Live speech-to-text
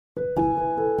One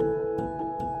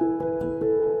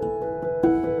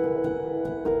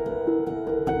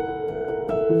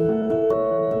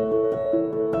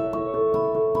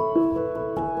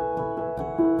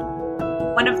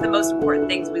of the most important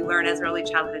things we learn as early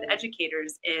childhood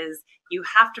educators is you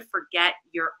have to forget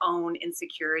your own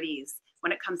insecurities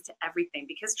when it comes to everything,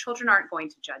 because children aren't going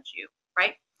to judge you,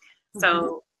 right?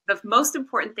 So the most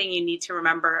important thing you need to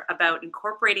remember about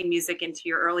incorporating music into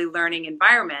your early learning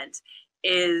environment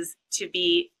is to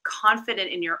be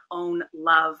confident in your own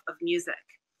love of music.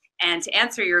 And to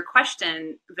answer your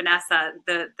question, Vanessa,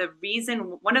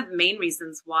 one of the main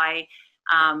reasons why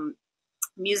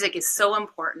music is so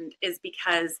important is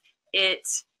because it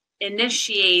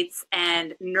initiates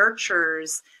and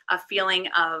nurtures a feeling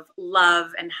of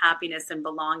love and happiness and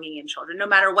belonging in children, no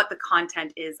matter what the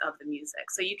content is of the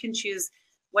music. So you can choose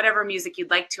whatever music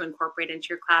you'd like to incorporate into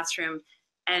your classroom.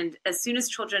 And as soon as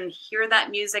children hear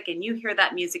that music and you hear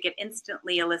that music, it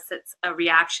instantly elicits a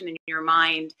reaction in your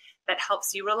mind that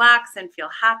helps you relax and feel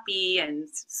happy and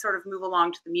sort of move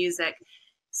along to the music.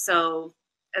 So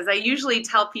as I usually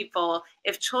tell people,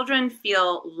 if children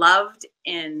feel loved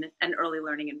in an early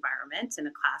learning environment, in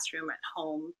a classroom, at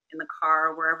home, in the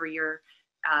car, wherever you're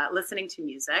listening to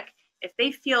music, if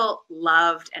they feel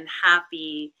loved and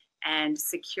happy and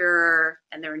secure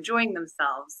and they're enjoying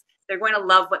themselves, they're going to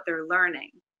love what they're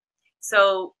learning.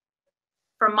 So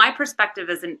from my perspective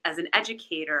as an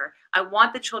educator, I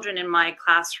want the children in my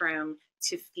classroom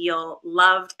to feel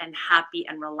loved and happy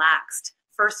and relaxed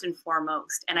first and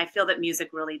foremost. And I feel that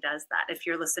music really does that. If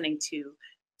you're listening to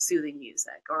soothing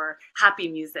music or happy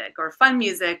music or fun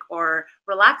music or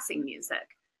relaxing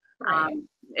music, right,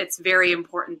 it's very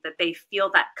important that they feel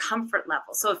that comfort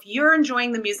level. So if you're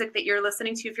enjoying the music that you're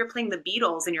listening to, if you're playing the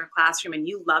Beatles in your classroom and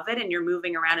you love it and you're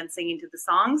moving around and singing to the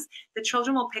songs, the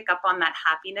children will pick up on that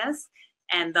happiness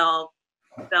and they'll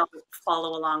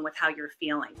follow along with how you're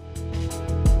feeling.